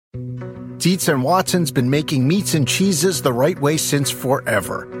Dietz and Watson's been making meats and cheeses the right way since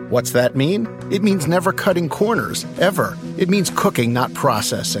forever. What's that mean? It means never cutting corners, ever. It means cooking, not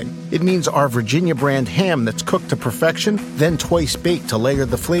processing. It means our Virginia brand ham that's cooked to perfection, then twice baked to layer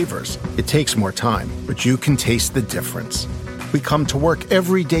the flavors. It takes more time, but you can taste the difference. We come to work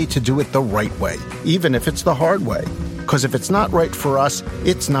every day to do it the right way, even if it's the hard way. Because if it's not right for us,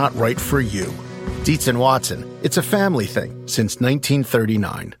 it's not right for you. Dietz and Watson, it's a family thing since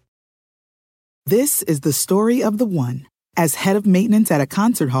 1939. This is the story of the one. As head of maintenance at a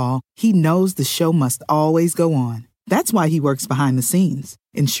concert hall, he knows the show must always go on. That's why he works behind the scenes,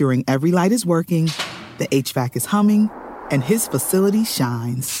 ensuring every light is working, the HVAC is humming, and his facility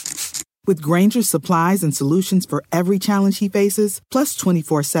shines. With Grainger's supplies and solutions for every challenge he faces, plus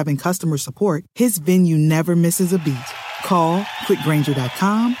 24/7 customer support, his venue never misses a beat. Call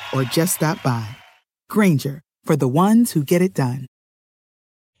quickgrainger.com or just stop by. Grainger, for the ones who get it done.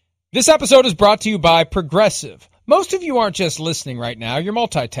 This episode is brought to you by Progressive. Most of you aren't just listening right now, you're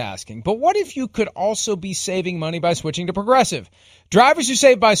multitasking. But what if you could also be saving money by switching to Progressive? Drivers who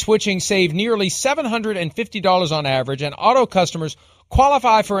save by switching save nearly $750 on average, and auto customers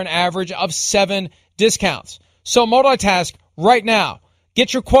qualify for an average of 7 discounts. So multitask right now.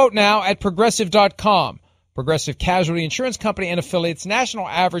 Get your quote now at Progressive.com. Progressive Casualty Insurance Company and affiliates. National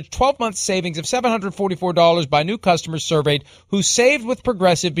average 12-month savings of $744 by new customers surveyed who saved with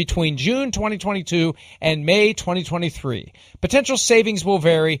Progressive between June 2022 and May 2023. Potential savings will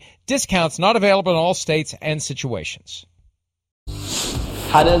vary. Discounts not available in all states and situations.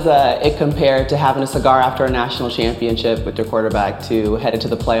 How does it compare to having a cigar after a national championship with your quarterback to head into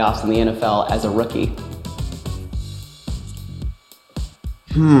the playoffs in the NFL as a rookie?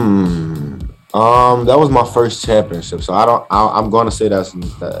 That was my first championship, so I'm going to say that's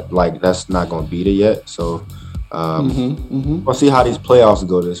not going to beat it yet. So we'll see how these playoffs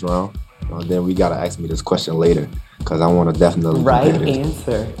go this round. Then we got to ask me this question later because I want to definitely right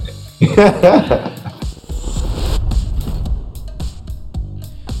answer.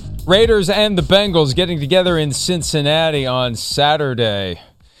 Raiders and the Bengals getting together in Cincinnati on Saturday.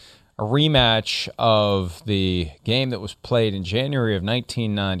 A rematch of the game that was played in January of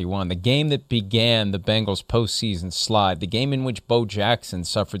 1991, the game that began the Bengals' postseason slide, the game in which Bo Jackson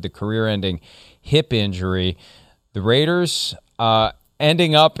suffered the career-ending hip injury. The Raiders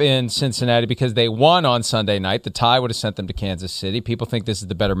ending up in Cincinnati because they won on Sunday night. The tie would have sent them to Kansas City. People think this is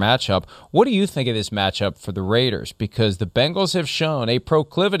the better matchup. What do you think of this matchup for the Raiders? Because the Bengals have shown a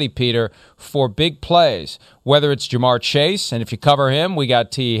proclivity, Peter, for big plays, whether it's Jamar Chase, and if you cover him, we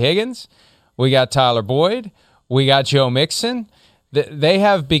got T. Higgins, we got Tyler Boyd, we got Joe Mixon. They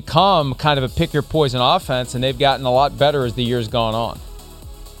have become kind of a pick-your-poison offense, and they've gotten a lot better as the year's gone on.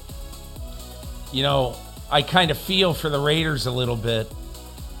 You know, I kind of feel for the Raiders a little bit,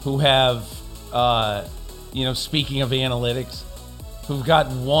 who have, speaking of analytics, who've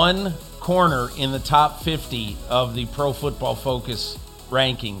got one corner in the top 50 of the Pro Football Focus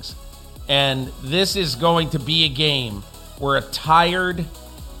rankings. And this is going to be a game where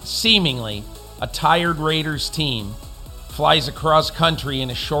seemingly a tired Raiders team flies across country in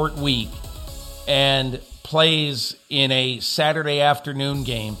a short week and plays in a Saturday afternoon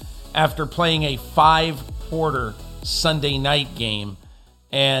game after playing a 5-quarter Sunday night game.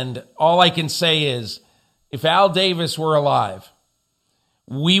 And all I can say is, if Al Davis were alive,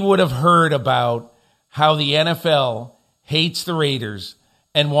 we would have heard about how the NFL hates the Raiders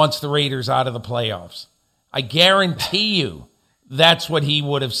and wants the Raiders out of the playoffs. I guarantee you that's what he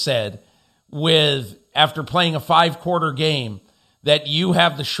would have said after playing a 5-quarter game, that you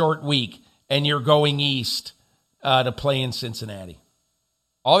have the short week and you're going east to play in Cincinnati.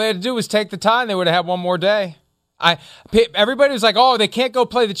 All they had to do was take the tie, and they would have had one more day. Everybody was like, oh, they can't go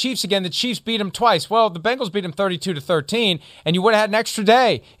play the Chiefs again. The Chiefs beat them twice. Well, the Bengals beat them 32-13, and you would have had an extra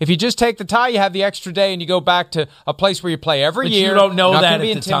day. If you just take the tie, you have the extra day, and you go back to a place where you play every year. You don't know not that be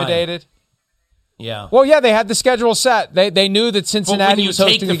at intimidated. The time. Yeah. Well, yeah, they had the schedule set. They knew that Cincinnati was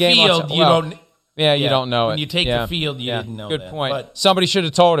hosting the game. You don't know it. When you take the field, you didn't know Good that. point. But Somebody should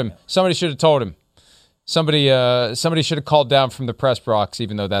have told him. Somebody should have called down from the press box,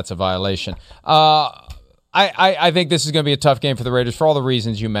 even though that's a violation. I think this is going to be a tough game for the Raiders for all the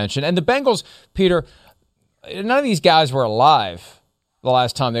reasons you mentioned. And the Bengals, Peter, none of these guys were alive the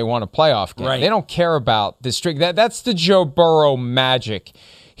last time they won a playoff game. Right. They don't care about this streak. That's the Joe Burrow magic.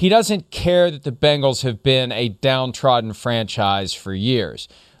 He doesn't care that the Bengals have been a downtrodden franchise for years.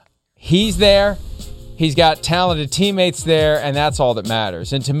 He's there. He's got talented teammates there, and that's all that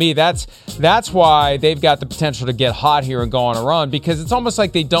matters. And to me, that's why they've got the potential to get hot here and go on a run, because it's almost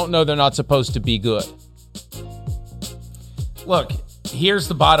like they don't know they're not supposed to be good. Look, here's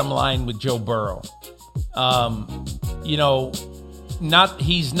the bottom line with Joe Burrow.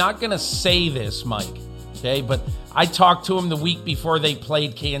 He's not going to say this, Mike, okay? But I talked to him the week before they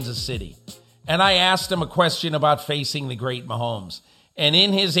played Kansas City, and I asked him a question about facing the great Mahomes. And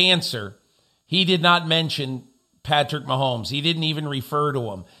in his answer, he did not mention Patrick Mahomes. He didn't even refer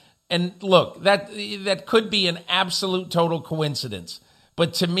to him. And look, that could be an absolute total coincidence.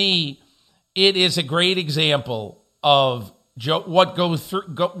 But to me, it is a great example of what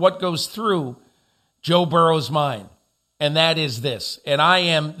goes through Joe Burrow's mind. And that is this.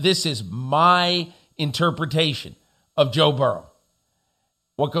 And this is my interpretation of Joe Burrow.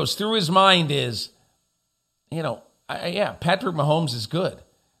 What goes through his mind is, Patrick Mahomes is good,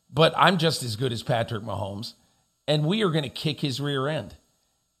 but I'm just as good as Patrick Mahomes, and we are going to kick his rear end.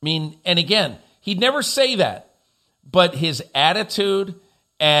 I mean, and again, he'd never say that, but his attitude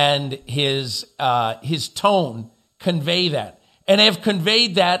and his tone convey that, and have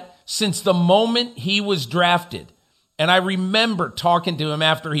conveyed that since the moment he was drafted. And I remember talking to him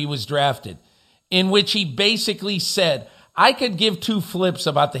after he was drafted, in which he basically said, I could give two flips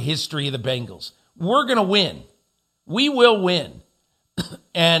about the history of the Bengals. We're going to win. We will win.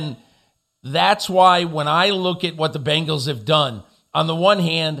 And that's why when I look at what the Bengals have done, on the one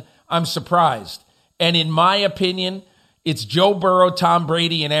hand, I'm surprised. And in my opinion, it's Joe Burrow, Tom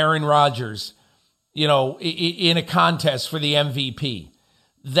Brady, and Aaron Rodgers, in a contest for the MVP.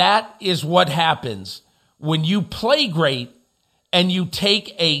 That is what happens when you play great and you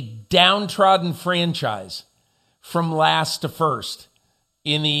take a downtrodden franchise from last to first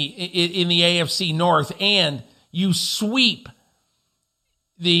in the AFC North, and you sweep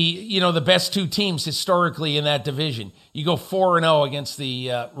the best two teams historically in that division. You go 4-0 against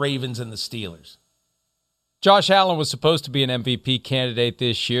the Ravens and the Steelers. Josh Allen was supposed to be an MVP candidate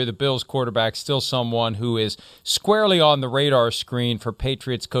this year. The Bills quarterback still someone who is squarely on the radar screen for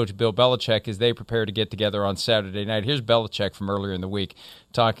Patriots coach Bill Belichick as they prepare to get together on Saturday night. Here's Belichick from earlier in the week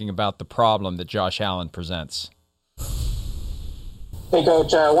talking about the problem that Josh Allen presents. Hey,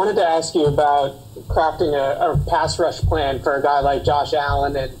 Coach, I wanted to ask you about crafting a pass rush plan for a guy like Josh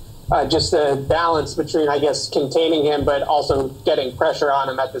Allen and just the balance between, I guess, containing him but also getting pressure on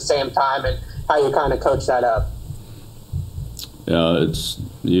him at the same time, and how you kind of coach that up. Yeah, it's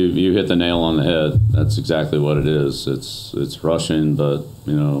you hit the nail on the head. That's exactly what it is. It's rushing, but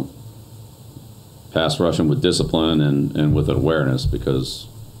pass rushing with discipline and with awareness, because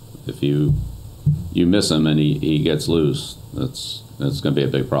if you miss him and he gets loose, that's going to be a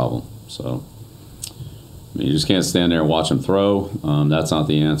big problem. So you just can't stand there and watch him throw. That's not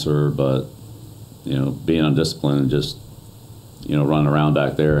the answer, but being undisciplined and just running around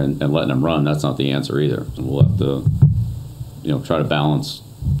back there and letting him run, that's not the answer either. And we'll have to try to balance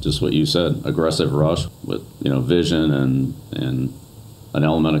just what you said, aggressive rush with vision and an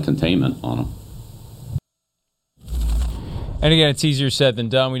element of containment on him. And again, it's easier said than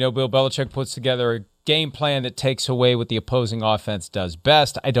done. We know Bill Belichick puts together a game plan that takes away what the opposing offense does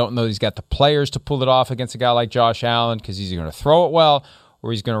best. I don't know he's got the players to pull it off against a guy like Josh Allen, because he's going to throw it well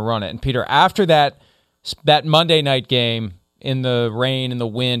or he's going to run it. And Peter, after that Monday night game in the rain and the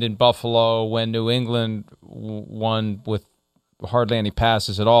wind in Buffalo, when New England won with hardly any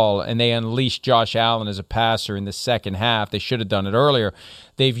passes at all, and they unleashed Josh Allen as a passer in the second half. They should have done it earlier.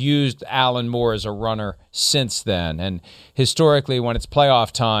 They've used Allen more as a runner since then. And historically, when it's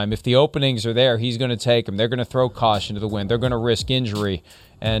playoff time, if the openings are there, he's going to take them. They're going to throw caution to the wind. They're going to risk injury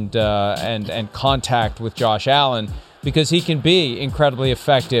and contact with Josh Allen, because he can be incredibly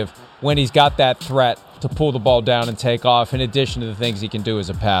effective when he's got that threat to pull the ball down and take off, in addition to the things he can do as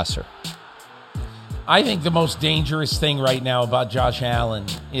a passer. I think the most dangerous thing right now about Josh Allen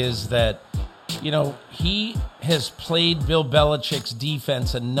is that, he has played Bill Belichick's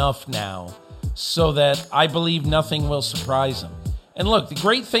defense enough now so that I believe nothing will surprise him. And look, the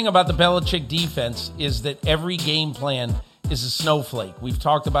great thing about the Belichick defense is that every game plan is a snowflake. We've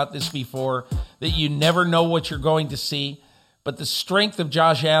talked about this before, that you never know what you're going to see. But the strength of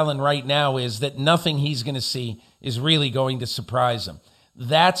Josh Allen right now is that nothing he's going to see is really going to surprise him.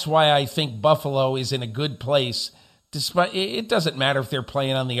 That's why I think Buffalo is in a good place. Despite, it doesn't matter if they're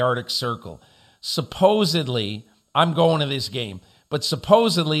playing on the Arctic Circle. Supposedly, I'm going to this game, but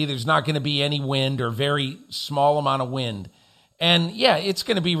supposedly there's not going to be any wind or very small amount of wind. And yeah, it's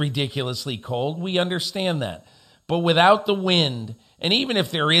going to be ridiculously cold. We understand that. But without the wind, and even if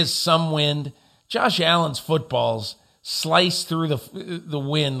there is some wind, Josh Allen's footballs slice through the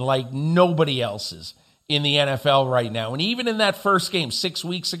wind like nobody else's in the NFL right now. And even in that first game 6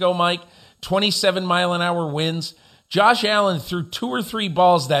 weeks ago, Mike, 27-mile-an-hour winds, Josh Allen threw 2 or 3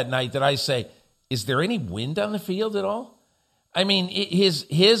 balls that night that I say, is there any wind on the field at all? I mean,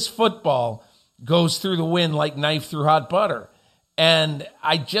 his football goes through the wind like knife through hot butter. And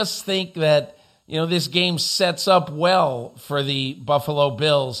I just think that, this game sets up well for the Buffalo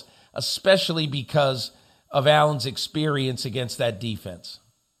Bills, especially because of Allen's experience against that defense.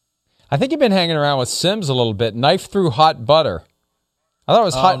 I think you've been hanging around with Sims a little bit. Knife through hot butter. I thought it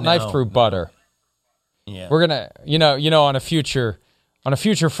was knife through butter. Yeah. We're gonna, on a future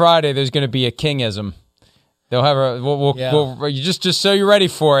Friday, there's gonna be a Kingism. They'll have we'll just so you're ready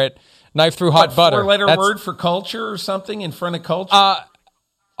for it. Knife through hot butter. 4-letter word for culture or something in front of culture?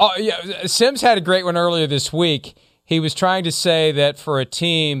 Sims had a great one earlier this week. He was trying to say that for a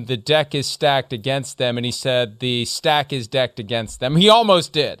team, the deck is stacked against them, and he said the stack is decked against them. He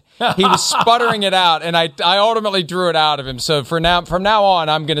almost did. He was sputtering it out, and I ultimately drew it out of him. So from now on,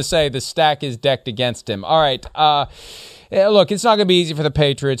 I'm going to say the stack is decked against him. All right. Look, it's not going to be easy for the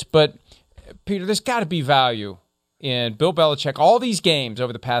Patriots, but, Peter, there's got to be value in Bill Belichick. All these games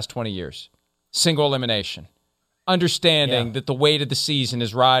over the past 20 years, single elimination, understanding that the weight of the season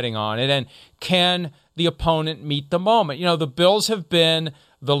is riding on it, and can the opponent meet the moment? The Bills have been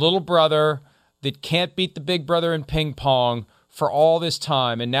the little brother that can't beat the big brother in ping pong for all this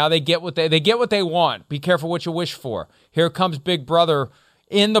time, and now they get what they want. Be careful what you wish for. Here comes big brother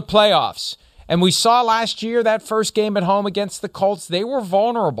in the playoffs. And we saw last year that first game at home against the Colts, they were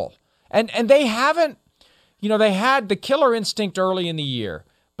vulnerable. And they haven't, they had the killer instinct early in the year,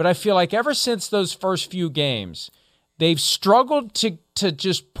 but I feel like ever since those first few games, they've struggled to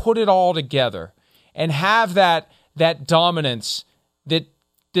just put it all together and have that dominance that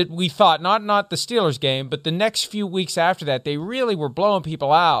we thought, not the Steelers game, but the next few weeks after that, they really were blowing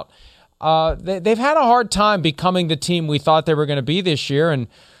people out. They've had a hard time becoming the team we thought they were going to be this year, and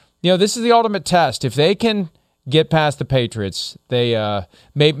this is the ultimate test. If they can get past the Patriots, they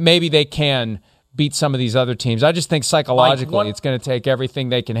maybe they can beat some of these other teams. I just think psychologically it's going to take everything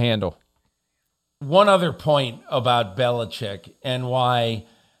they can handle. One other point about Belichick and why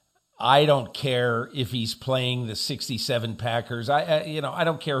I don't care if he's playing the 67 Packers. I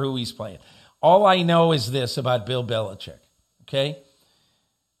don't care who he's playing. All I know is this about Bill Belichick, okay?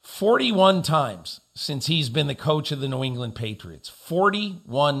 41 times since he's been the coach of the New England Patriots.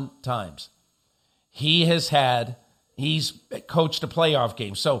 41 times. He's coached a playoff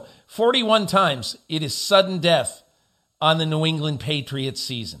game. So 41 times it is sudden death on the New England Patriots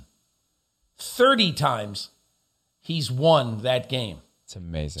season. 30 times he's won that game. It's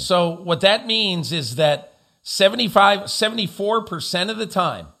amazing. So what that means is that 74% of the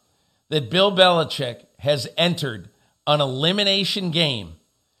time that Bill Belichick has entered an elimination game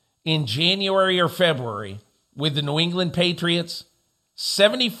in January or February with the New England Patriots,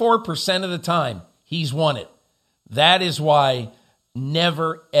 74% of the time he's won it. That is why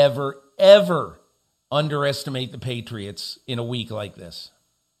never, ever, ever underestimate the Patriots in a week like this.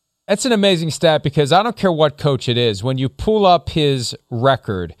 That's an amazing stat because I don't care what coach it is. When you pull up his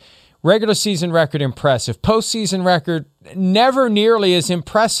record, regular season record impressive, postseason record never nearly as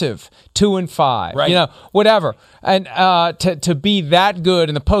impressive, 2-5, right. Whatever. And to be that good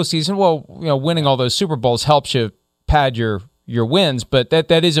in the postseason, winning all those Super Bowls helps you pad your wins, but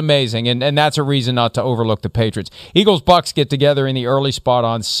that is amazing, and that's a reason not to overlook the Patriots. Eagles-Bucks get together in the early spot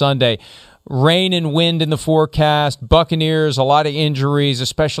on Sunday. Rain and wind in the forecast. Buccaneers, a lot of injuries,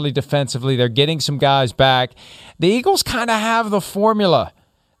 especially defensively. They're getting some guys back. The Eagles kind of have the formula.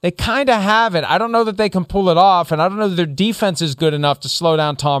 They kind of have it. I don't know that they can pull it off, and I don't know that their defense is good enough to slow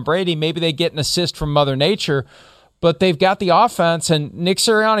down Tom Brady. Maybe they get an assist from Mother Nature, but they've got the offense, and Nick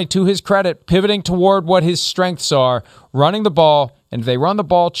Sirianni, to his credit, pivoting toward what his strengths are, running the ball, and if they run the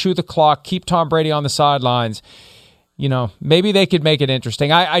ball, chew the clock, keep Tom Brady on the sidelines, maybe they could make it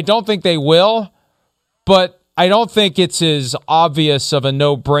interesting. I don't think they will, but I don't think it's as obvious of a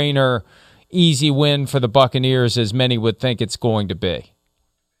no-brainer, easy win for the Buccaneers as many would think it's going to be.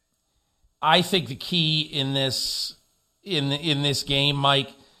 I think the key in this game,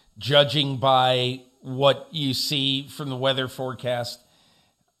 Mike, judging by what you see from the weather forecast,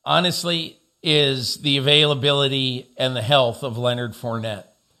 honestly, is the availability and the health of Leonard Fournette.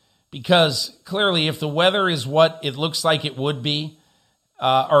 Because clearly, if the weather is what it looks like it would be,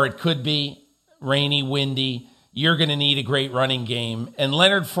 or it could be, rainy, windy, you're going to need a great running game. And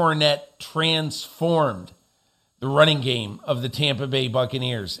Leonard Fournette transformed the running game of the Tampa Bay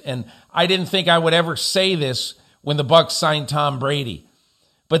Buccaneers. And I didn't think I would ever say this when the Bucs signed Tom Brady.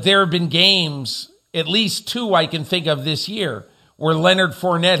 But there have been games, at least 2 I can think of this year, where Leonard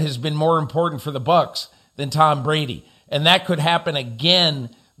Fournette has been more important for the Bucs than Tom Brady. And that could happen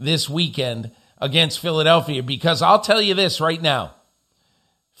again this weekend against Philadelphia, because I'll tell you this right now.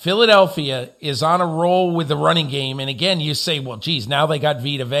 Philadelphia is on a roll with the running game. And again, you say, well, geez, now they got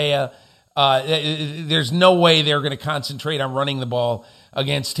Vita Vea. There's no way they're going to concentrate on running the ball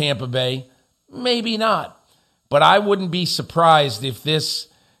against Tampa Bay. Maybe not. But I wouldn't be surprised if this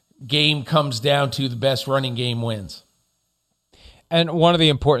game comes down to the best running game wins. And one of the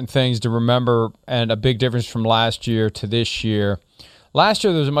important things to remember, and a big difference from last year to this year, last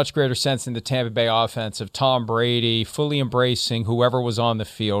year there was a much greater sense in the Tampa Bay offense of Tom Brady fully embracing whoever was on the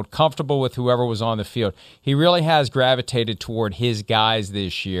field, comfortable with whoever was on the field. He really has gravitated toward his guys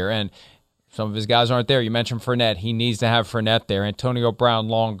this year, and some of his guys aren't there. You mentioned Fournette. He needs to have Fournette there. Antonio Brown,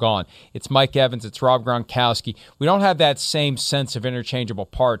 long gone. It's Mike Evans. It's Rob Gronkowski. We don't have that same sense of interchangeable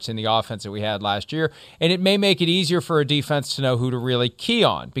parts in the offense that we had last year, and it may make it easier for a defense to know who to really key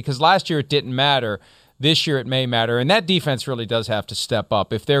on, because last year it didn't matter. This year it may matter, and that defense really does have to step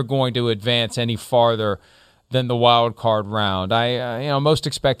up if they're going to advance any farther than the wild card round. I most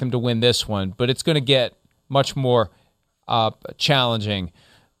expect them to win this one, but it's going to get much more challenging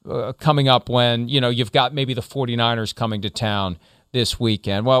coming up when, you've got maybe the 49ers coming to town this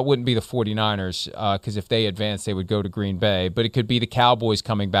weekend. Well, it wouldn't be the 49ers because if they advance, they would go to Green Bay. But it could be the Cowboys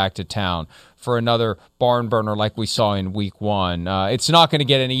coming back to town for another barn burner like we saw in Week 1. It's not going to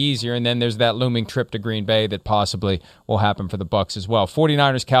get any easier, and then there's that looming trip to Green Bay that possibly will happen for the Bucs as well.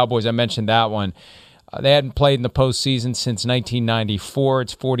 49ers, Cowboys, I mentioned that one. They hadn't played in the postseason since 1994.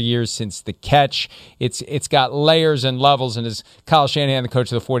 It's 40 years since the catch. It's got layers and levels, and as Kyle Shanahan, the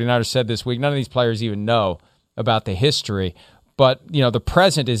coach of the 49ers, said this week, none of these players even know about the history. But, the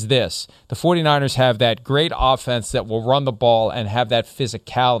present is this. The 49ers have that great offense that will run the ball and have that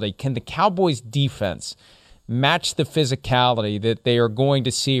physicality. Can the Cowboys' defense match the physicality that they are going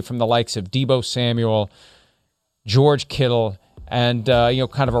to see from the likes of Deebo Samuel, George Kittle, and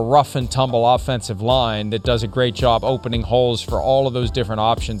kind of a rough and tumble offensive line that does a great job opening holes for all of those different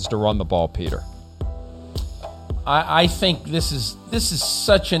options to run the ball, Peter? I think this is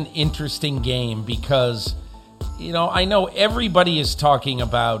such an interesting game because, I know everybody is talking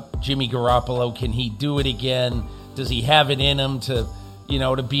about Jimmy Garoppolo. Can he do it again? Does he have it in him to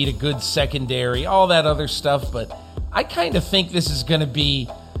beat a good secondary? All that other stuff. But I kind of think this is going to be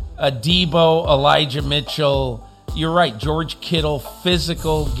a Deebo, Elijah Mitchell, you're right, George Kittle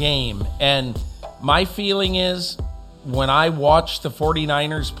physical game. And my feeling is when I watch the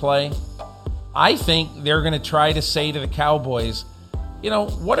 49ers play, I think they're going to try to say to the Cowboys,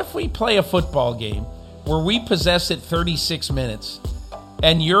 what if we play a football game where we possess it 36 minutes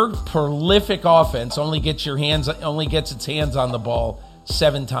and your prolific offense only gets its hands on the ball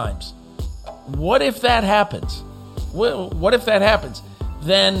 7 times? What if that happens? What if that happens?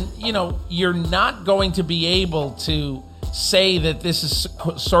 Then, you're not going to be able to say that this is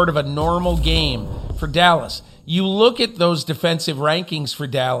sort of a normal game for Dallas. You look at those defensive rankings for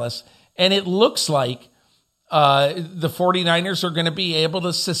Dallas, and it looks like the 49ers are going to be able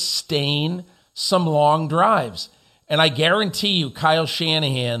to sustain some long drives. And I guarantee you, Kyle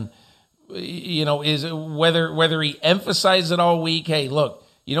Shanahan, is whether he emphasizes it all week, hey, look,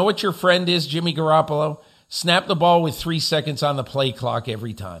 you know what your friend is, Jimmy Garoppolo? Snap the ball with 3 seconds on the play clock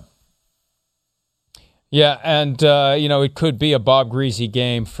every time. Yeah, and, it could be a Bob Greasy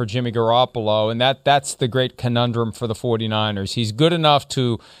game for Jimmy Garoppolo, and that's the great conundrum for the 49ers. He's good enough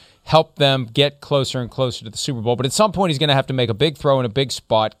to help them get closer and closer to the Super Bowl, but at some point he's going to have to make a big throw in a big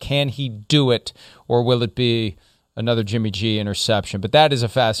spot. Can he do it, or will it be another Jimmy G interception? But that is a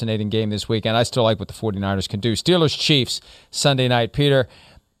fascinating game this weekend. I still like what the 49ers can do. Steelers-Chiefs, Sunday night. Peter,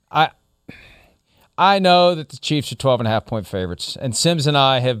 I know that the Chiefs are 12.5-point favorites, and Sims and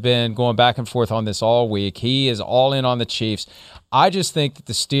I have been going back and forth on this all week. He is all in on the Chiefs. I just think that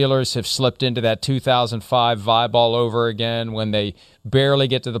the Steelers have slipped into that 2005 vibe all over again when they barely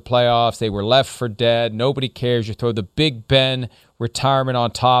get to the playoffs. They were left for dead. Nobody cares. You throw the Big Ben retirement on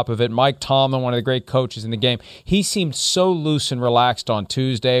top of it. Mike Tomlin, one of the great coaches in the game, he seemed so loose and relaxed on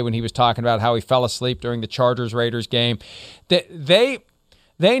Tuesday when he was talking about how he fell asleep during the Chargers-Raiders game. They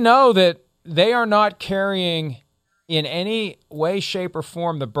know that they are not carrying in any way, shape, or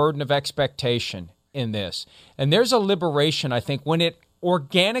form the burden of expectation in this. And there's a liberation, I think, when it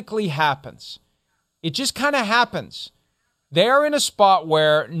organically happens. It just kind of happens. They are in a spot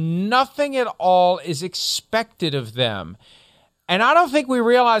where nothing at all is expected of them. And I don't think we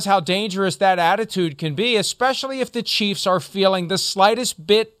realize how dangerous that attitude can be, especially if the Chiefs are feeling the slightest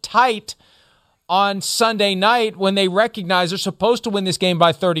bit tight on Sunday night when they recognize they're supposed to win this game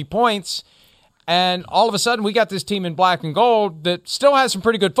by 30 points. And all of a sudden, we got this team in black and gold that still has some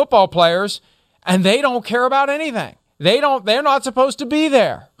pretty good football players, and they don't care about anything. They're not supposed to be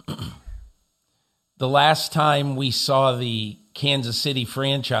there. The last time we saw the Kansas City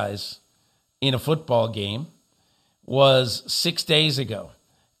franchise in a football game was 6 days ago.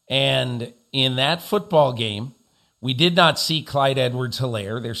 And in that football game, we did not see Clyde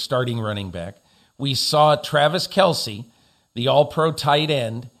Edwards-Helaire, their starting running back. We saw Travis Kelce, the all-pro tight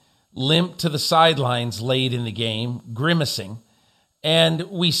end, limp to the sidelines late in the game, grimacing. And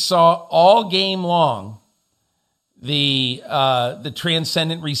we saw all game long the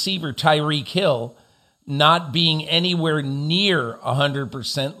transcendent receiver, Tyreek Hill, not being anywhere near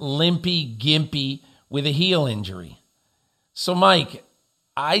 100%, limpy, gimpy, with a heel injury. So, Mike,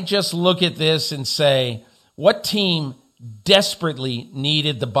 I just look at this and say, what team desperately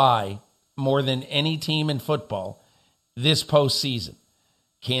needed the bye more than any team in football this postseason?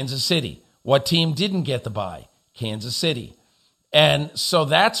 Kansas City. What team didn't get the bye? Kansas City. And so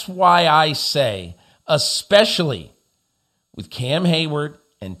that's why I say, especially with Cam Hayward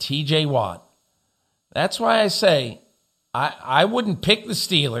and TJ Watt, that's why I say I wouldn't pick the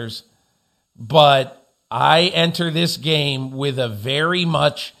Steelers, but I enter this game with a very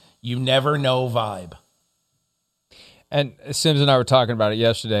much you never know vibe. And Sims and I were talking about it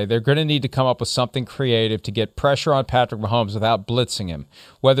yesterday. They're going to need to come up with something creative to get pressure on Patrick Mahomes without blitzing him.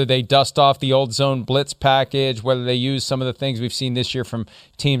 Whether they dust off the old zone blitz package, whether they use some of the things we've seen this year from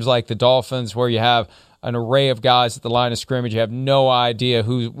teams like the Dolphins, where you have an array of guys at the line of scrimmage. You have no idea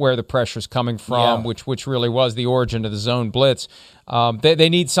where the pressure's coming from, which really was the origin of the zone blitz. They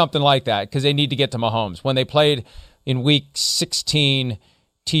need something like that because they need to get to Mahomes. When they played in Week 16,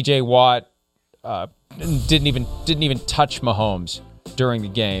 TJ Watt didn't even touch Mahomes during the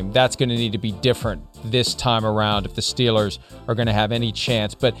game. That's going to need to be different this time around if the Steelers are going to have any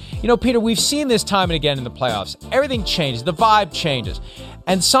chance. But, Peter, we've seen this time and again in the playoffs. Everything changes. The vibe changes.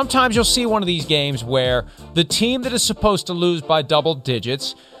 And sometimes you'll see one of these games where the team that is supposed to lose by double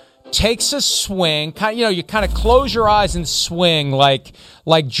digits takes a swing. You kind of close your eyes and swing like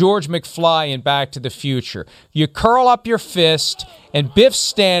George McFly in Back to the Future. You curl up your fist, and Biff's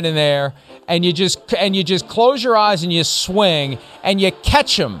standing there, and you just close your eyes and you swing and you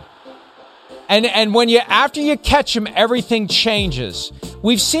catch him. And after you catch him, everything changes.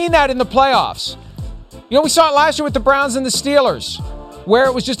 We've seen that in the playoffs. We saw it last year with the Browns and the Steelers, where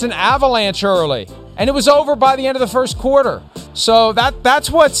it was just an avalanche early, and it was over by the end of the first quarter. So that's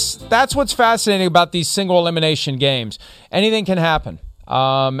what's fascinating about these single elimination games. Anything can happen.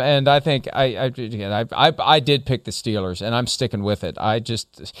 And I think I did pick the Steelers, and I'm sticking with it. There's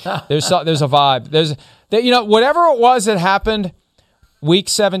a vibe. Whatever it was that happened Week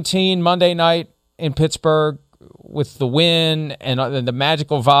 17, Monday night in Pittsburgh, with the win and the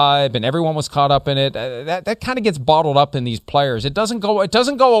magical vibe, and everyone was caught up in it. That kind of gets bottled up in these players. It doesn't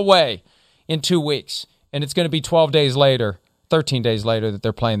go away in 2 weeks, and it's going to be 13 days later that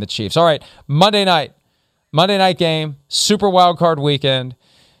they're playing the Chiefs. All right, Monday night game, Super Wild Card Weekend,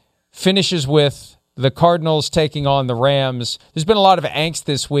 finishes with the Cardinals taking on the Rams. There's been a lot of angst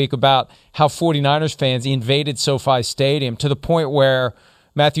this week about how 49ers fans invaded SoFi Stadium to the point where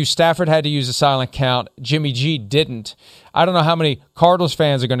Matthew Stafford had to use a silent count. Jimmy G didn't. I don't know how many Cardinals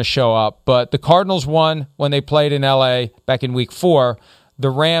fans are going to show up, but the Cardinals won when they played in L.A. back in Week 4. The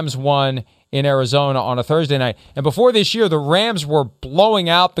Rams won in Arizona on a Thursday night. And before this year, the Rams were blowing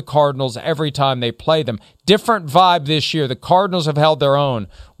out the Cardinals every time they played them. Different vibe this year. The Cardinals have held their own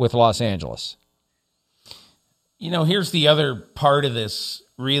with Los Angeles. Here's the other part of this,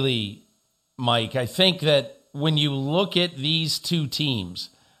 really, Mike. I think that when you look at these two teams,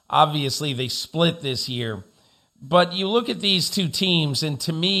 obviously they split this year, but you look at these two teams, and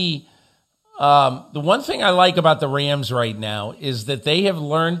to me, the one thing I like about the Rams right now is that they have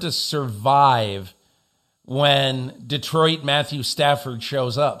learned to survive when Detroit Matthew Stafford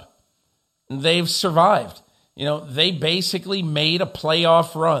shows up. They've survived. They basically made a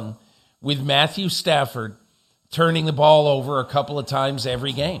playoff run with Matthew Stafford turning the ball over a couple of times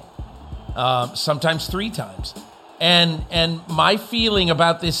every game. Sometimes 3 times. And my feeling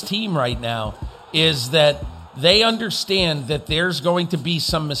about this team right now is that they understand that there's going to be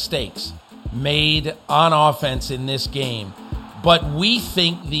some mistakes made on offense in this game. But we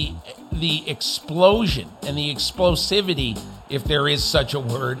think the explosion and the explosivity, if there is such a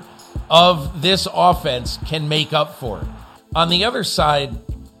word, of this offense can make up for it. On the other side,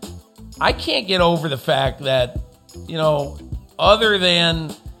 I can't get over the fact that, other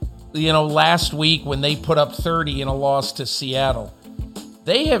than last week when they put up 30 in a loss to Seattle,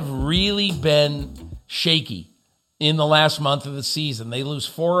 they have really been shaky in the last month of the season. They lose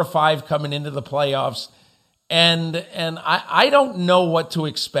 4 or 5 coming into the playoffs, and I don't know what to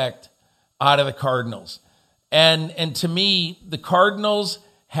expect out of the Cardinals. And to me, the Cardinals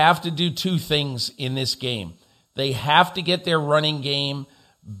have to do 2 things in this game. They have to get their running game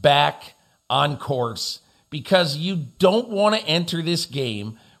back on course because you don't want to enter this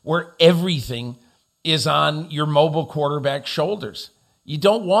game where everything is on your mobile quarterback's shoulders. You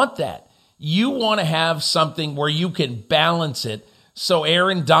don't want that. You want to have something where you can balance it so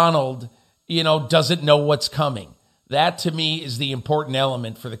Aaron Donald, doesn't know what's coming. That, to me, is the important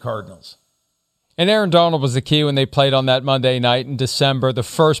element for the Cardinals. And Aaron Donald was the key when they played on that Monday night in December. The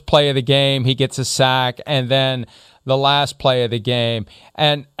first play of the game, he gets a sack, and then the last play of the game.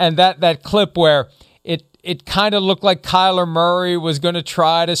 And that clip where it kind of looked like Kyler Murray was going to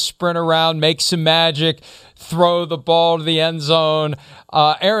try to sprint around, make some magic, throw the ball to the end zone.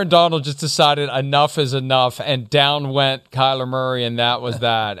 Aaron Donald just decided enough is enough, and down went Kyler Murray, and that was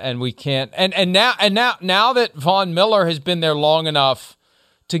that. And we can't. And now that Von Miller has been there long enough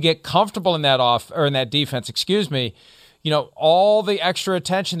to get comfortable in that defense, all the extra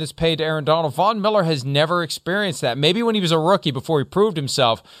attention that's paid to Aaron Donald, Von Miller has never experienced that. Maybe when he was a rookie before he proved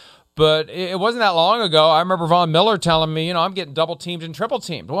himself. But it wasn't that long ago. I remember Von Miller telling me, I'm getting double teamed and triple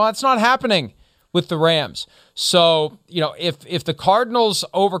teamed. Well, that's not happening with the Rams. So, if the Cardinals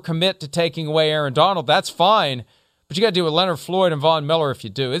overcommit to taking away Aaron Donald, that's fine. But you got to deal with Leonard Floyd and Von Miller if you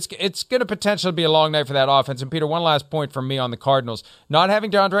do. It's going to potentially be a long night for that offense. And Peter, one last point from me on the Cardinals. Not having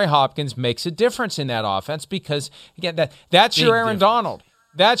DeAndre Hopkins makes a difference in that offense because, again, that's your Aaron Donald.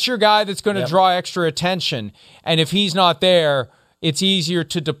 That's your guy that's going to draw extra attention. And if he's not there, it's easier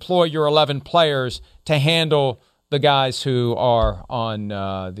to deploy your 11 players to handle the guys who are on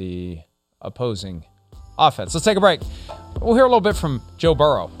the opposing offense. Let's take a break. We'll hear a little bit from Joe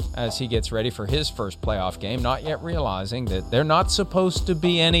Burrow as he gets ready for his first playoff game, not yet realizing that they're not supposed to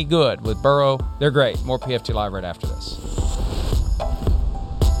be any good. With Burrow, they're great. More PFT Live right after this.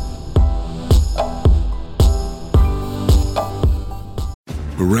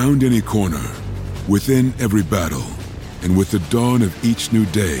 Around any corner, within every battle, and with the dawn of each new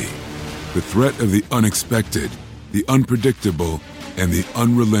day, the threat of the unexpected, the unpredictable, and the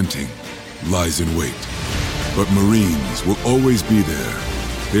unrelenting lies in wait. But Marines will always be there.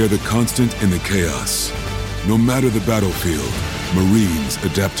 They are the constant in the chaos. No matter the battlefield, Marines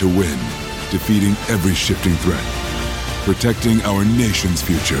adapt to win, defeating every shifting threat, protecting our nation's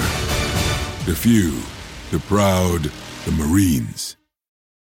future. The few, the proud, the Marines.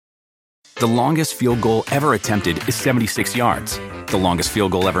 The longest field goal ever attempted is 76 yards. The longest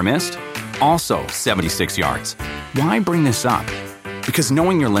field goal ever missed? Also 76 yards. Why bring this up? Because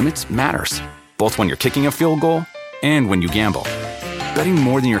knowing your limits matters, both when you're kicking a field goal and when you gamble. Betting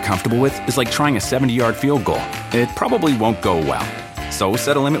more than you're comfortable with is like trying a 70-yard field goal. It probably won't go well. So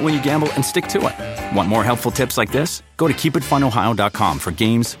set a limit when you gamble and stick to it. Want more helpful tips like this? Go to keepitfunohio.com for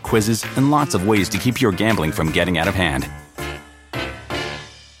games, quizzes, and lots of ways to keep your gambling from getting out of hand.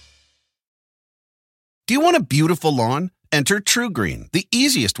 Do you want a beautiful lawn? Enter TruGreen, the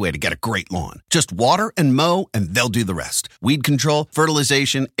easiest way to get a great lawn. Just water and mow, and they'll do the rest. Weed control,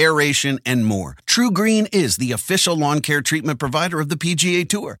 fertilization, aeration, and more. TruGreen is the official lawn care treatment provider of the PGA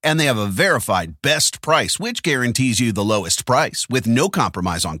Tour, and they have a verified best price, which guarantees you the lowest price with no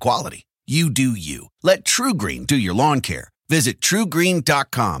compromise on quality. You do you. Let TruGreen do your lawn care. Visit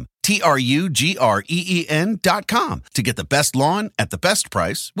TruGreen.com, TruGreen.com, to get the best lawn at the best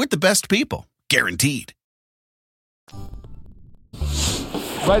price with the best people. Guaranteed.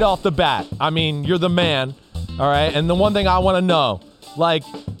 Right off the bat, you're the man, all right? And the one thing I want to know,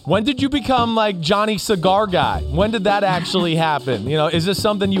 when did you become, Johnny Cigar Guy? When did that actually happen? Is this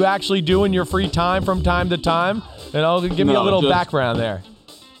something you actually do in your free time from time to time? Give me a little background there.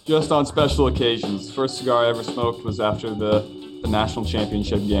 Just on special occasions. First cigar I ever smoked was after the national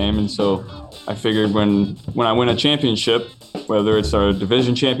championship game, and so I figured when I win a championship, whether it's our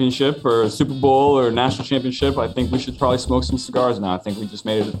division championship or a Super Bowl or a national championship, I think we should probably smoke some cigars now. I think we just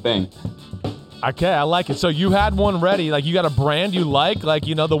made it a thing. Okay, I like it. So you had one ready. You got a brand you like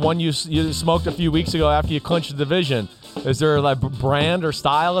the one you smoked a few weeks ago after you clinched the division. Is there a brand or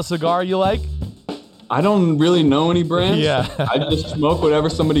style of cigar you like? I don't really know any brands. Yeah. I just smoke whatever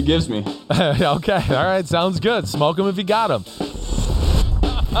somebody gives me. Okay, all right, sounds good. Smoke them if you got them.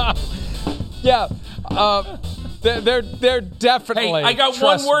 Yeah, they're definitely. Hey, I got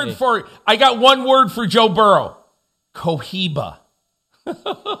one word for Joe Burrow. Cohiba.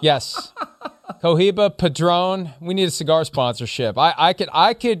 Yes, Cohiba, Padron. We need a cigar sponsorship. I could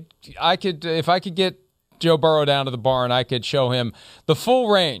if I could get Joe Burrow down to the barn, I could show him the full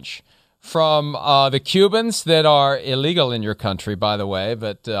range. From the Cubans that are illegal in your country, by the way,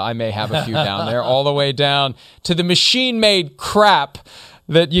 but I may have a few down there, all the way down to the machine-made crap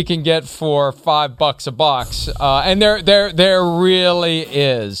that you can get for $5 a box. And there really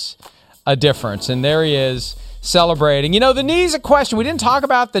is a difference. And there he is, celebrating. The knee's a question. We didn't talk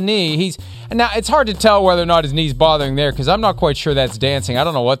about the knee. Now it's hard to tell whether or not his knee's bothering there because I'm not quite sure that's dancing. I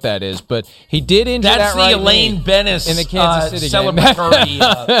don't know what that is, but he did injure that right knee. That's the Elaine Bennis in the Kansas City celebratory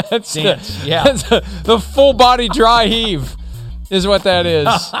dance. That's the full body dry heave. Is what that is.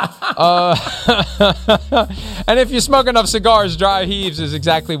 And if you smoke enough cigars, dry heaves is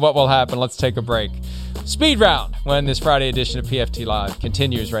exactly what will happen. Let's take a break. Speed round when this Friday edition of PFT Live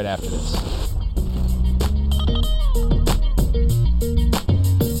continues right after this.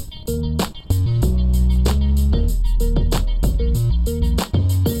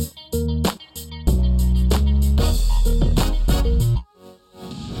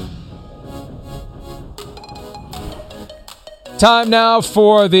 Time now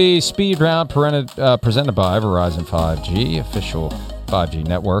for the speed round presented by Verizon 5G, official 5G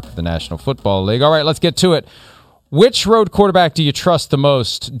network of the National Football League. All right, let's get to it. Which road quarterback do you trust the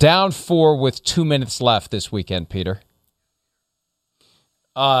most? Down 4 with 2 minutes left this weekend, Peter.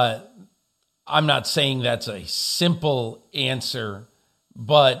 I'm not saying that's a simple answer,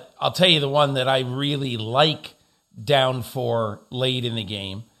 but I'll tell you the one that I really like down 4 late in the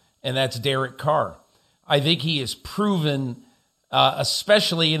game, and that's Derek Carr. I think he has proven,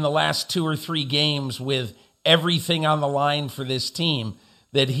 especially in the last 2 or 3 games with everything on the line for this team,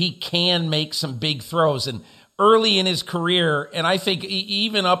 that he can make some big throws. And early in his career, and I think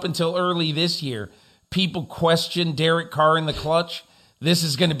even up until early this year, people questioned Derek Carr in the clutch. This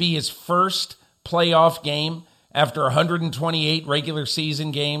is going to be his first playoff game after 128 regular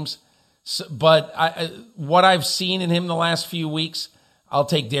season games. So, but what I've seen in him the last few weeks, I'll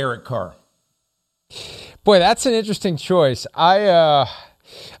take Derek Carr. Boy, that's an interesting choice. I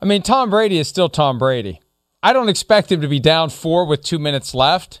mean, Tom Brady is still Tom Brady. I don't expect him to be down 4 with 2 minutes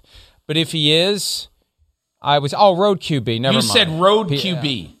left, but if he is, road QB. Never mind. You said road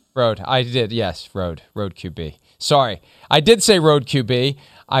QB. Road. I did, yes, road QB. Sorry. I did say road QB.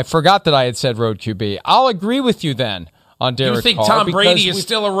 I forgot that I had said road QB. I'll agree with you then on Derek Carr. You think Tom Brady is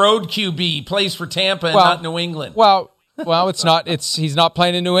still a road QB, he plays for Tampa and not New England? Well, it's not. He's not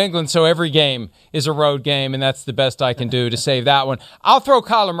playing in New England, so every game is a road game, and that's the best I can do to save that one. I'll throw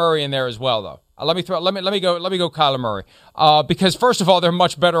Kyler Murray in there as well, though. Let me go Kyler Murray. Because first of all, they're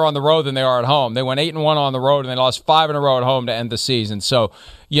much better on the road than they are at home. They went 8-1 on the road, and they lost 5 in a row at home to end the season. So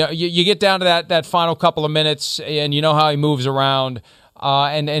you get down to that final couple of minutes, and you know how he moves around,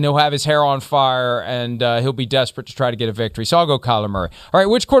 and he'll have his hair on fire, and he'll be desperate to try to get a victory. So I'll go Kyler Murray. All right,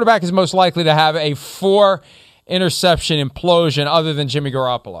 which quarterback is most likely to have a 4-interception implosion other than Jimmy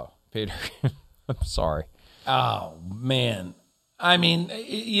Garoppolo, Peter? I'm sorry. Oh, man. I mean,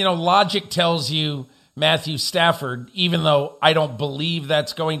 logic tells you Matthew Stafford, even though I don't believe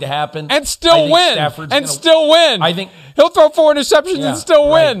that's going to happen. And still win. I think he'll throw 4 interceptions and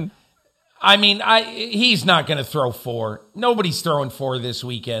still win. I mean, he's not going to throw 4. Nobody's throwing 4 this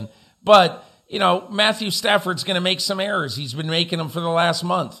weekend. But, Matthew Stafford's going to make some errors. He's been making them for the last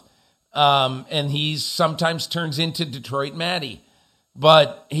month. And he sometimes turns into Detroit Matty.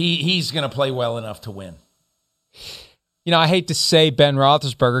 But he's going to play well enough to win. I hate to say Ben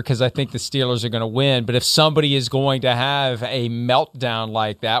Roethlisberger because I think the Steelers are going to win, but if somebody is going to have a meltdown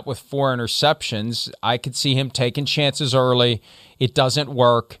like that with 4 interceptions, I could see him taking chances early. It doesn't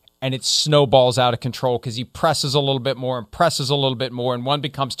work, and it snowballs out of control because he presses a little bit more and presses a little bit more, and 1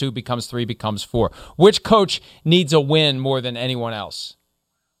 becomes 2, becomes 3, becomes 4. Which coach needs a win more than anyone else?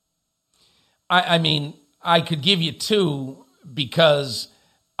 I mean, I could give you 2 because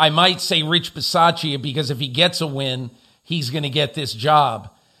I might say Rich Bisaccia because if he gets a win, he's going to get this job.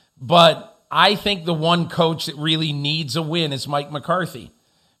 But I think the one coach that really needs a win is Mike McCarthy.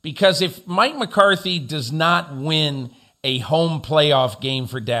 Because if Mike McCarthy does not win a home playoff game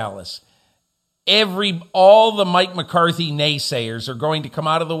for Dallas, all the Mike McCarthy naysayers are going to come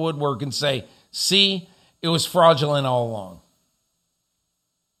out of the woodwork and say, see, it was fraudulent all along.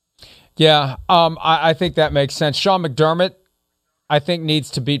 Yeah, I think that makes sense. Sean McDermott, I think, needs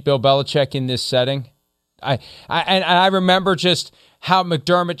to beat Bill Belichick in this setting. I remember just how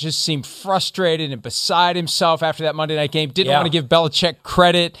McDermott just seemed frustrated and beside himself after that Monday night game. Didn't want to give Belichick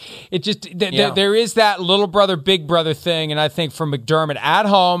credit. It just there is that little brother, big brother thing, and I think for McDermott at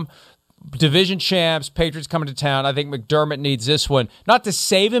home, division champs, Patriots coming to town, I think McDermott needs this one, not to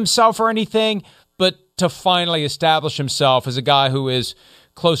save himself or anything, but to finally establish himself as a guy who is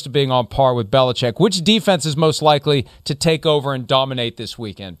close to being on par with Belichick. Which defense is most likely to take over and dominate this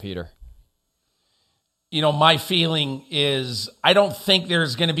weekend, Peter? My feeling is I don't think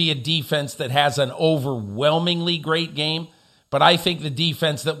there's going to be a defense that has an overwhelmingly great game, but I think the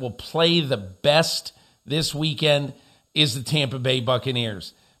defense that will play the best this weekend is the Tampa Bay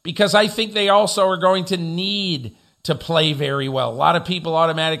Buccaneers. because I think they also are going to need to play very well. A lot of people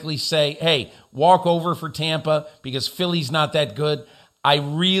automatically say, hey, walk over for Tampa because Philly's not that good. I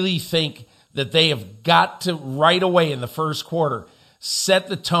really think that they have got to, right away in the first quarter, set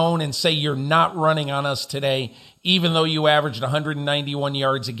the tone and say you're not running on us today, even though you averaged 191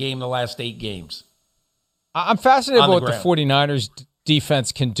 yards a game the last 8 games. I'm fascinated by what the 49ers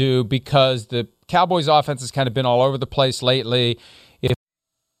defense can do because the Cowboys offense has kind of been all over the place lately. If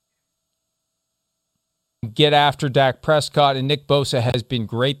get after Dak Prescott, and Nick Bosa has been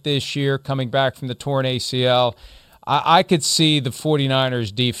great this year coming back from the torn ACL. I could see the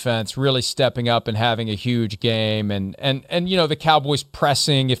 49ers defense really stepping up and having a huge game and the Cowboys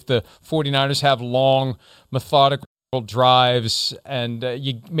pressing if the 49ers have long, methodical drives and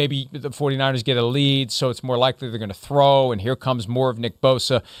maybe the 49ers get a lead, so it's more likely they're going to throw, and here comes more of Nick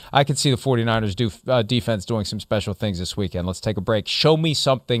Bosa. I could see the 49ers defense doing some special things this weekend. Let's take a break. Show me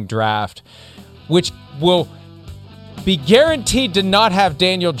something draft, which will be guaranteed to not have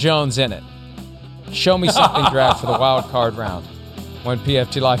Daniel Jones in it. Show me something draft for the wild card round when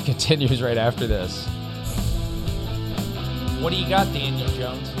PFT Live continues right after this. What do you got, Daniel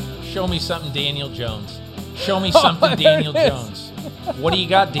Jones? Show me something, Daniel Jones. Show me something, Daniel Jones. What do you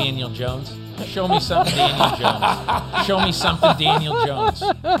got, Daniel Jones? Show me something, Daniel Jones. Show me something, Daniel Jones.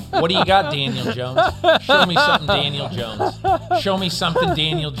 What do you got, Daniel Jones? Show me something, Daniel Jones. Show me something,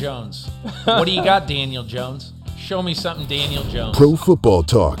 Daniel Jones. What do you got, Daniel Jones? Show me something, Daniel Jones. Pro Football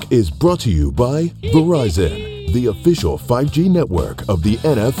Talk is brought to you by Verizon, the official 5G network of the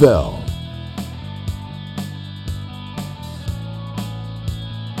NFL.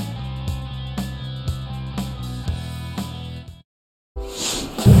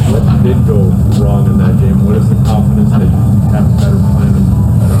 What did go wrong in that game? What is the confidence that you have a better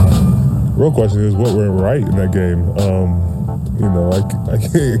plan? Real question is what went right in that game. I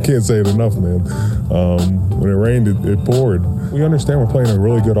can't say it enough, man. When it rained, it poured. We understand we're playing a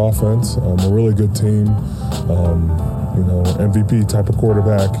really good offense, a really good team, MVP type of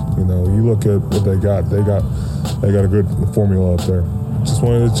quarterback. You look at what they got. They got a good formula up there. Just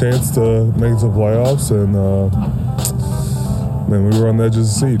wanted a chance to make it to the playoffs, and we were on the edge of the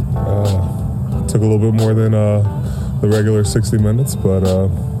seat. Took a little bit more than the regular 60 minutes, but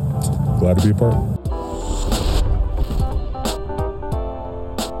glad to be a part.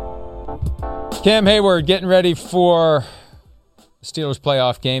 Cam Hayward getting ready for the Steelers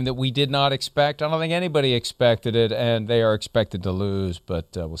playoff game that we did not expect. I don't think anybody expected it, and they are expected to lose, but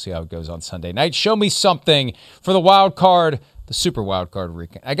we'll see how it goes on Sunday night. Show me something for the wild card, the Super Wild Card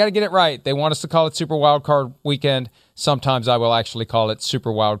weekend. I got to get it right. They want us to call it Super Wild Card weekend. Sometimes I will actually call it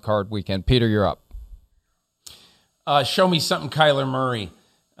Super Wild Card weekend. Peter, you're up. Show me something, Kyler Murray.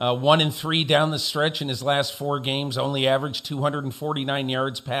 1-3 down the stretch in his last 4 games, only averaged 249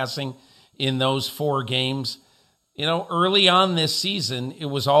 yards passing in those 4 games. Early on this season, it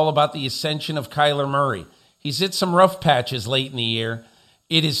was all about the ascension of Kyler Murray. He's hit some rough patches late in the year.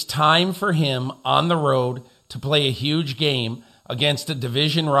 It is time for him on the road to play a huge game against a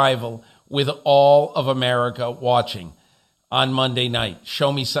division rival with all of America watching on Monday night.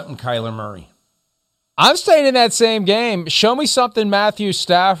 Show me something, Kyler Murray. I'm staying in that same game. Show me something, Matthew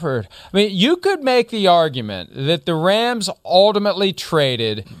Stafford. I mean, you could make the argument that the Rams ultimately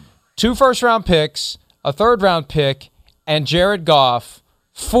traded 2 first-round picks, a third-round pick, and Jared Goff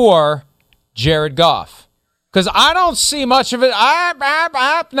for Jared Goff. Because I don't see much of it. No,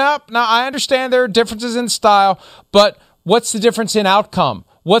 I understand there are differences in style, but what's the difference in outcome?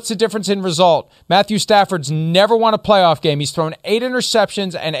 What's the difference in result? Matthew Stafford's never won a playoff game. He's thrown 8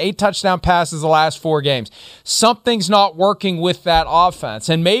 interceptions and 8 touchdown passes the last 4 games. Something's not working with that offense.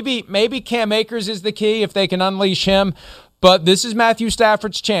 And maybe Cam Akers is the key if they can unleash him. But this is Matthew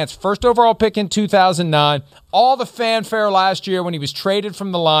Stafford's chance. First overall pick in 2009. All the fanfare last year when he was traded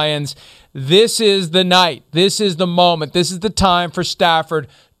from the Lions. This is the night. This is the moment. This is the time for Stafford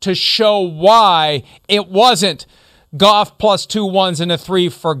to show why it wasn't Goff plus 2 1s and a 3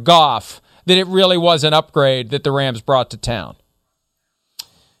 for Goff, that it really was an upgrade that the Rams brought to town.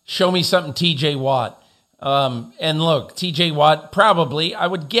 Show me something, TJ Watt. And look, TJ Watt probably, I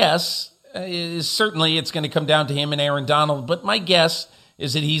would guess, certainly it's going to come down to him and Aaron Donald, but my guess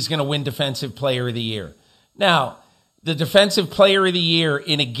is that he's going to win Defensive Player of the Year. Now, the Defensive Player of the Year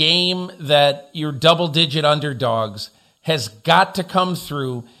in a game that your double-digit underdogs has got to come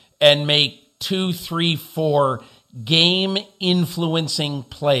through and make 2, 3, 4 game-influencing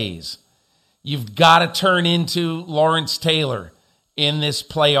plays. You've got to turn into Lawrence Taylor in this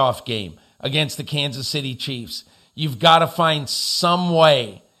playoff game against the Kansas City Chiefs. You've got to find some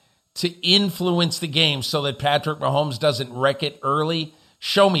way to influence the game so that Patrick Mahomes doesn't wreck it early.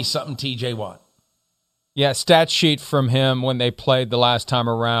 Show me something, TJ Watt. Yeah, stat sheet from him when they played the last time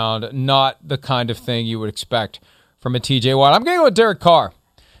around, not the kind of thing you would expect from a TJ Watt. I'm going to go with Derek Carr.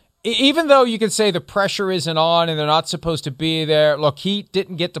 Even though you could say the pressure isn't on and they're not supposed to be there, look, he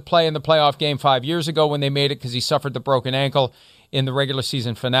didn't get to play in the playoff game 5 years ago when they made it because he suffered the broken ankle in the regular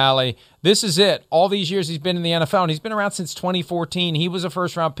season finale. This is it. All these years he's been in the NFL, and he's been around since 2014. He was a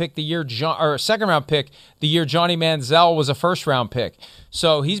first-round pick the year, or a second-round pick the year Johnny Manziel was a first-round pick.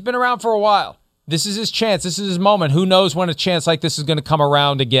 So he's been around for a while. This is his chance. This is his moment. Who knows when a chance like this is going to come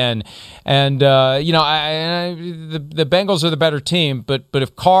around again? And the Bengals are the better team, but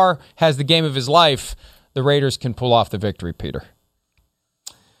if Carr has the game of his life, the Raiders can pull off the victory, Peter.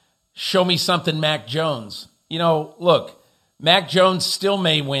 Show me something, Mac Jones. Look, Mac Jones still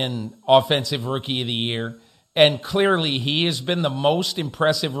may win Offensive Rookie of the Year, and clearly he has been the most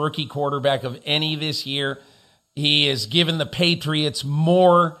impressive rookie quarterback of any this year. He has given the Patriots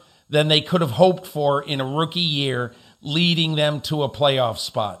more than they could have hoped for in a rookie year, leading them to a playoff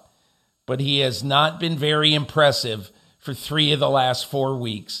spot. But he has not been very impressive for 3 of the last 4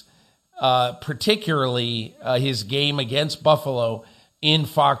 weeks, particularly his game against Buffalo in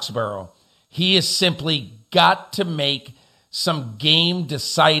Foxborough. He has simply got to make some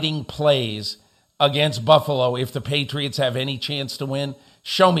game-deciding plays against Buffalo if the Patriots have any chance to win.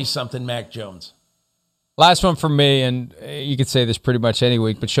 Show me something, Mac Jones. Last one from me, and you could say this pretty much any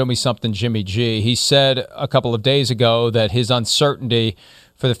week, but show me something, Jimmy G. He said a couple of days ago that his uncertainty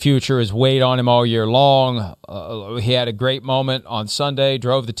for the future has weighed on him all year long. He had a great moment on Sunday,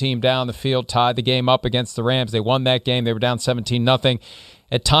 drove the team down the field, tied the game up against the Rams. They won that game. They were down 17-0.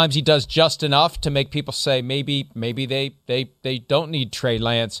 At times he does just enough to make people say maybe they don't need Trey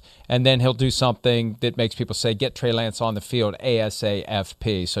Lance, and then he'll do something that makes people say get Trey Lance on the field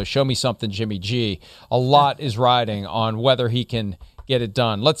ASAP. So show me something, Jimmy G. A lot is riding on whether he can get it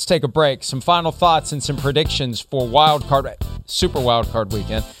done. Let's take a break. Some final thoughts and some predictions for Super Wildcard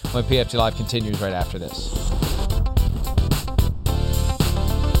Weekend when PFT Live continues right after this.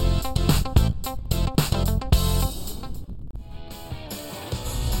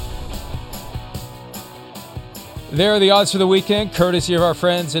 There are the odds for the weekend, courtesy of our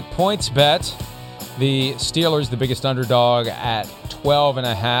friends at PointsBet. The Steelers, the biggest underdog at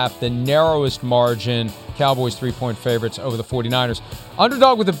 12.5, the narrowest margin. Cowboys 3-point favorites over the 49ers.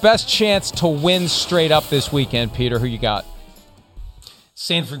 Underdog with the best chance to win straight up this weekend. Peter, who you got?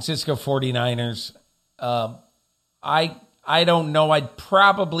 San Francisco 49ers. I don't know. I'd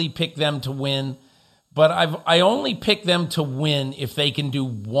probably pick them to win, but I only pick them to win if they can do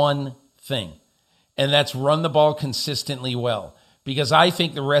one thing. And that's run the ball consistently well. Because I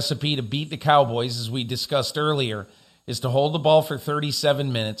think the recipe to beat the Cowboys, as we discussed earlier, is to hold the ball for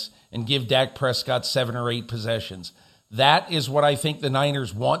 37 minutes and give Dak Prescott 7 or 8 possessions. That is what I think the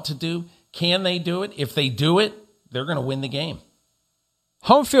Niners want to do. Can they do it? If they do it, they're going to win the game.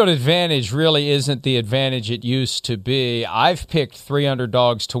 Home field advantage really isn't the advantage it used to be. I've picked 3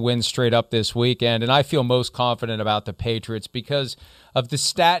 underdogs to win straight up this weekend, and I feel most confident about the Patriots because of the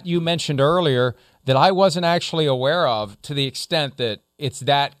stat you mentioned earlier that I wasn't actually aware of, to the extent that it's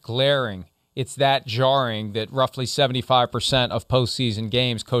that glaring, it's that jarring that roughly 75% of postseason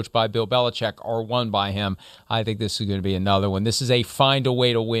games coached by Bill Belichick are won by him. I think this is going to be another one. This is a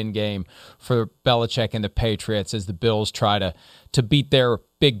find-a-way-to-win game for Belichick and the Patriots as the Bills try to beat their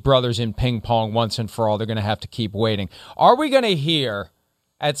big brothers in ping pong once and for all. They're going to have to keep waiting. Are we going to hear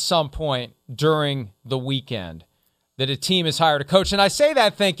at some point during the weekend that a team has hired a coach? And I say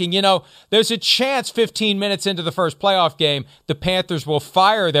that thinking, there's a chance 15 minutes into the first playoff game, the Panthers will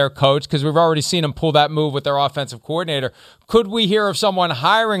fire their coach because we've already seen them pull that move with their offensive coordinator. Could we hear of someone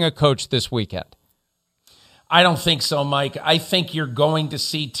hiring a coach this weekend? I don't think so, Mike. I think you're going to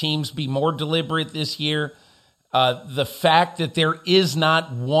see teams be more deliberate this year. The fact that there is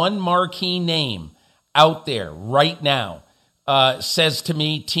not one marquee name out there right now says to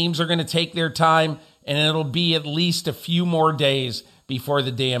me teams are going to take their time, and it'll be at least a few more days before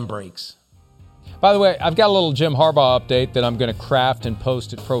the dam breaks. By the way, I've got a little Jim Harbaugh update that I'm going to craft and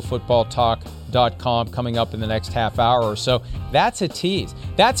post at ProFootballTalk.com coming up in the next half hour or so. That's a tease.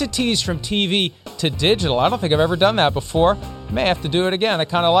 That's a tease from TV to digital. I don't think I've ever done that before. May have to do it again. I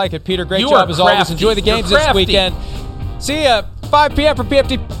kind of like it. Peter, great job as always. Enjoy the games this weekend. See ya. 5 p.m. for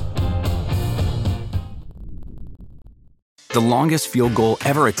PFT. The longest field goal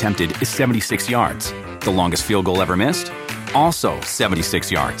ever attempted is 76 yards. The longest field goal ever missed? Also 76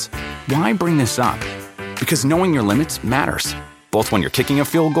 yards. Why bring this up? Because knowing your limits matters, both when you're kicking a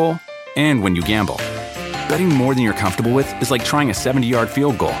field goal and when you gamble. Betting more than you're comfortable with is like trying a 70-yard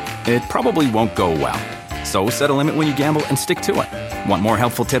field goal. It probably won't go well. So set a limit when you gamble and stick to it. Want more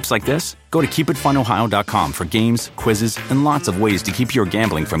helpful tips like this? Go to keepitfunohio.com for games, quizzes, and lots of ways to keep your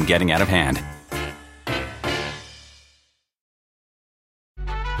gambling from getting out of hand.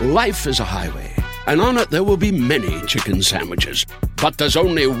 Life is a highway, and on it there will be many chicken sandwiches. But there's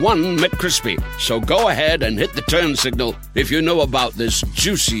only one McCrispy. So go ahead and hit the turn signal if you know about this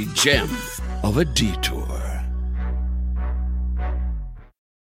juicy gem of a detour.